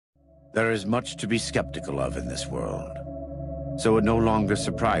There is much to be skeptical of in this world, so it no longer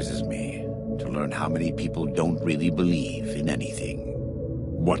surprises me to learn how many people don't really believe in anything.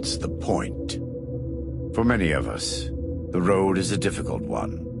 What's the point? For many of us, the road is a difficult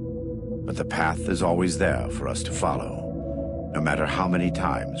one, but the path is always there for us to follow, no matter how many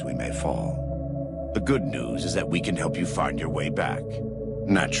times we may fall. The good news is that we can help you find your way back.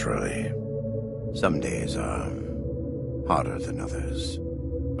 Naturally, some days are harder than others,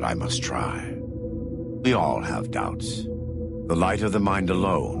 but I must try. We all have doubts. The light of the mind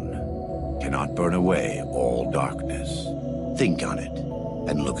alone cannot burn away all darkness. Think on it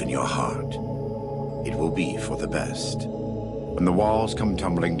and look in your heart. It will be for the best. When the walls come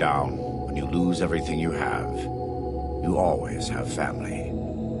tumbling down, when you lose everything you have, you always have family.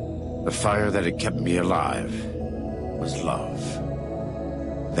 The fire that had kept me alive was love.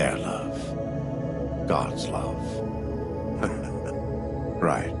 Their love. God's love.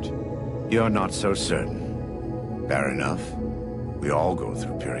 Right. You're not so certain. Fair enough. We all go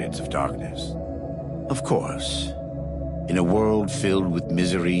through periods of darkness. Of course. In a world filled with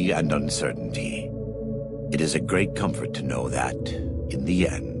misery and uncertainty, it is a great comfort to know that, in the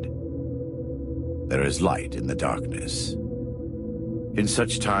end, there is light in the darkness. In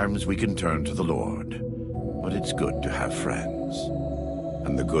such times we can turn to the Lord, but it's good to have friends.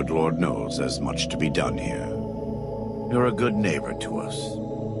 And the good Lord knows there's much to be done here. You're a good neighbor to us.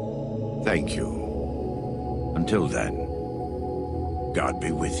 Thank you. Until then, God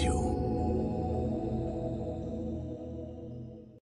be with you.